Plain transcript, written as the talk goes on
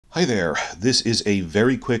Hi there, this is a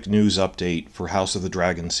very quick news update for House of the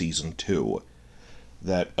Dragon Season 2.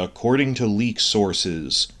 That according to leak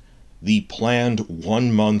sources, the planned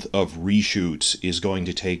 1 month of reshoots is going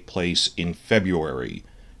to take place in February,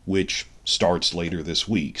 which starts later this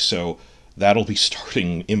week, so that'll be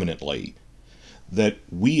starting imminently. That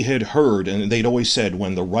we had heard, and they'd always said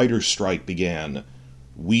when the writer's strike began,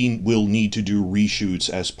 we will need to do reshoots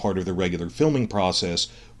as part of the regular filming process.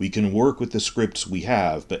 We can work with the scripts we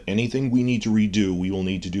have, but anything we need to redo, we will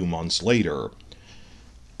need to do months later.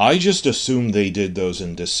 I just assumed they did those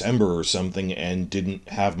in December or something and didn't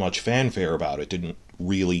have much fanfare about it, didn't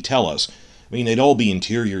really tell us. I mean, they'd all be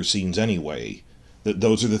interior scenes anyway.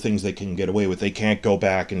 Those are the things they can get away with. They can't go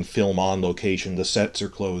back and film on location, the sets are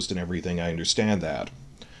closed and everything, I understand that.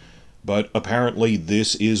 But apparently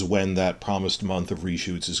this is when that promised month of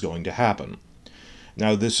reshoots is going to happen.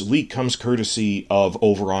 Now, this leak comes courtesy of,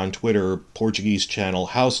 over on Twitter, Portuguese channel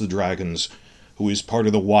House of the Dragons, who is part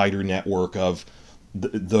of the wider network of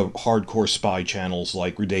the hardcore spy channels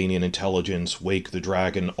like Redanian Intelligence, Wake the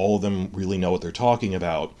Dragon. All of them really know what they're talking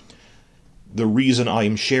about. The reason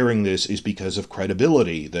I'm sharing this is because of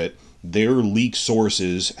credibility, that their leak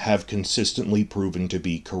sources have consistently proven to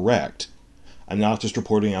be correct. I'm not just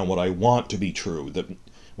reporting on what I want to be true, that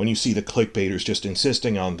when you see the clickbaiters just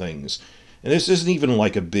insisting on things. And this isn't even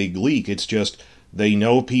like a big leak, it's just they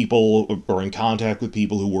know people or in contact with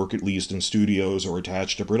people who work at least in studios or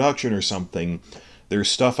attached to production or something. There's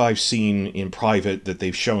stuff I've seen in private that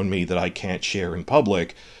they've shown me that I can't share in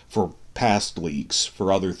public for past leaks,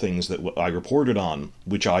 for other things that I reported on,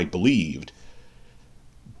 which I believed.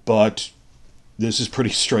 But this is pretty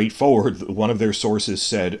straightforward. One of their sources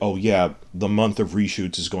said, oh yeah, the month of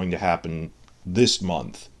reshoots is going to happen this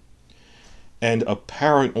month. And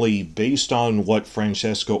apparently, based on what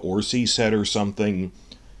Francesco Orsi said or something,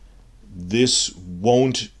 this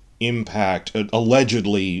won't impact,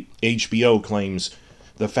 allegedly, HBO claims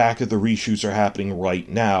the fact that the reshoots are happening right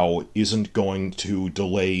now isn't going to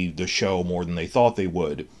delay the show more than they thought they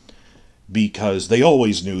would, because they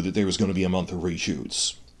always knew that there was going to be a month of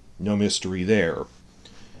reshoots. No mystery there.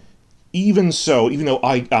 Even so, even though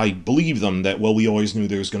I believe them that, well, we always knew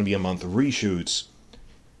there was going to be a month of reshoots,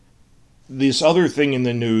 this other thing in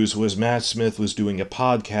the news was Matt Smith was doing a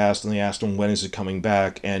podcast, and they asked him, when is it coming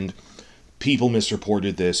back, and people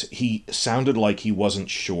misreported this. He sounded like he wasn't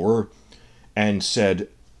sure, and said,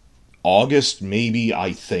 August, maybe,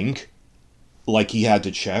 I think, like he had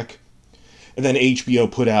to check. And then HBO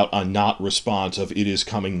put out a not response of, it is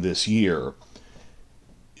coming this year.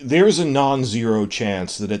 There's a non-zero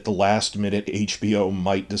chance that at the last minute HBO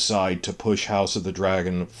might decide to push House of the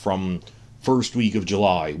Dragon from first week of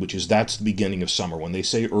July, that's the beginning of summer. When they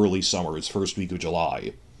say early summer, it's first week of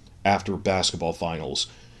July, after basketball finals.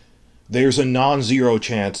 There's a non-zero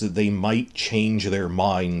chance that they might change their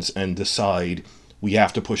minds and decide we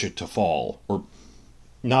have to push it to fall. Or,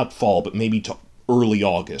 not fall, but maybe to early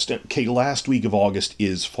August. Okay, last week of August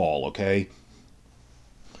is fall, okay?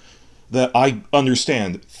 That I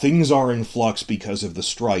understand, things are in flux because of the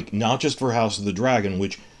strike, not just for House of the Dragon,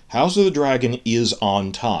 which House of the Dragon is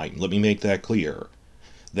on time, let me make that clear.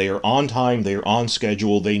 They are on time, they are on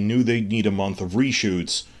schedule, they knew they'd need a month of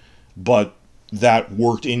reshoots, but that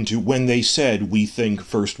worked into, when they said, we think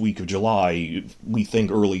first week of July, we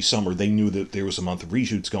think early summer, they knew that there was a month of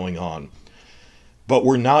reshoots going on. But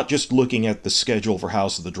we're not just looking at the schedule for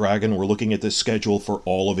House of the Dragon, we're looking at the schedule for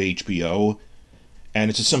all of HBO, and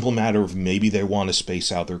it's a simple matter of maybe they want to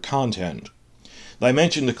space out their content. I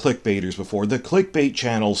mentioned the clickbaiters before. The clickbait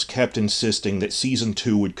channels kept insisting that Season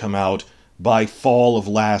 2 would come out by fall of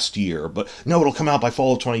last year, but no, it'll come out by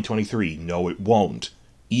fall of 2023. No, it won't.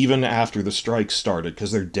 Even after the strike started,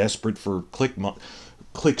 because they're desperate for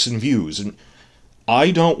clicks and views. And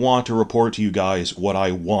I don't want to report to you guys what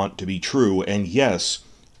I want to be true, and yes,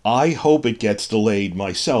 I hope it gets delayed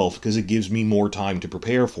myself, because it gives me more time to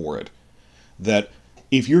prepare for it. That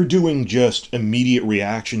if you're doing just immediate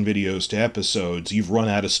reaction videos to episodes, you've run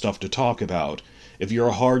out of stuff to talk about. If you're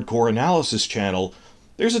a hardcore analysis channel,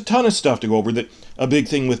 there's a ton of stuff to go over. That a big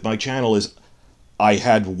thing with my channel is I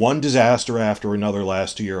had one disaster after another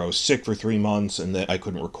last year. I was sick for 3 months, and then I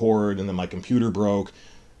couldn't record, and then my computer broke.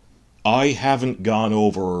 I haven't gone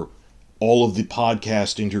over all of the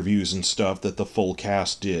podcast interviews and stuff that the full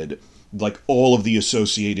cast did. Like all of the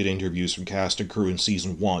associated interviews from cast and crew in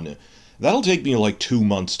Season 1. That'll take me like 2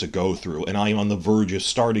 months to go through, and I am on the verge of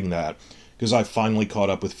starting that, because I've finally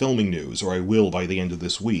caught up with filming news, or I will by the end of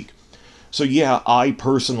this week. So yeah, I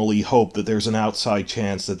personally hope that there's an outside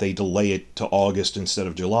chance that they delay it to August instead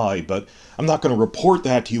of July, but I'm not going to report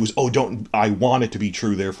that to you as, oh, I want it to be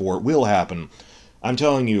true, therefore it will happen. I'm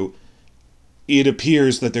telling you, it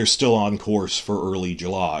appears that they're still on course for early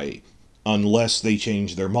July. Unless they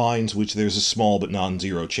change their minds, which there's a small but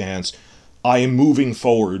non-zero chance. I am moving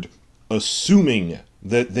forward, assuming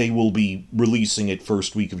that they will be releasing it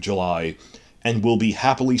first week of July, and will be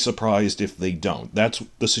happily surprised if they don't. That's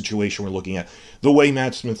the situation we're looking at. The way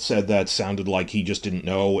Matt Smith said that sounded like he just didn't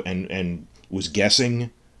know and was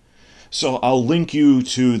guessing. So I'll link you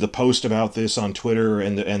to the post about this on Twitter,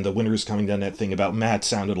 and the Winter's Coming Down Net thing about Matt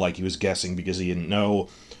sounded like he was guessing because he didn't know,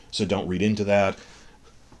 so don't read into that.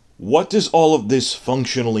 What does all of this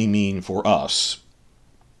functionally mean for us?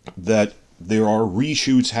 That there are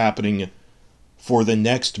reshoots happening for the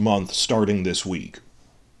next month starting this week.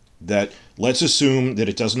 That, let's assume that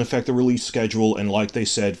it doesn't affect the release schedule, and like they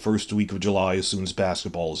said, first week of July as soon as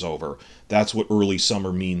basketball is over. That's what early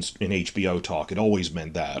summer means in HBO talk. It always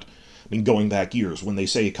meant that. I mean, going back years, when they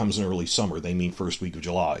say it comes in early summer, they mean first week of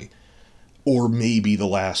July. Or maybe the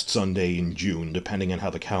last Sunday in June, depending on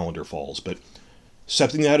how the calendar falls. But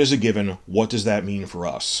accepting that as a given, what does that mean for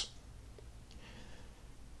us?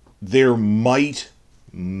 There might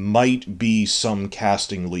be some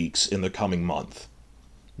casting leaks in the coming month.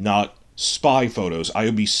 Not spy photos. I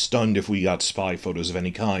would be stunned if we got spy photos of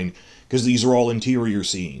any kind, because these are all interior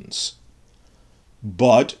scenes.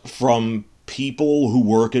 But from people who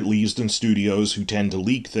work at Leavesden Studios who tend to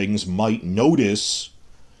leak things might notice,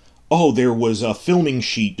 oh, there was a filming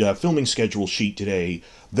schedule sheet today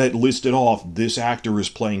that listed off this actor is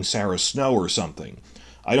playing Sarah Snow or something.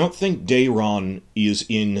 I don't think Daeron is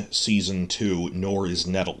in Season 2, nor is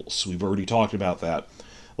Nettles. We've already talked about that.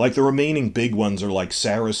 Like, the remaining big ones are like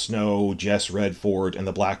Sarah Snow, Jess Redford, and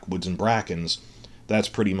the Blackwoods and Brackens. That's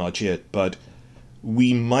pretty much it, but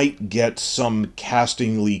we might get some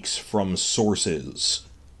casting leaks from sources.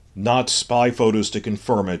 Not spy photos to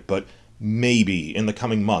confirm it, but maybe in the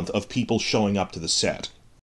coming month of people showing up to the set.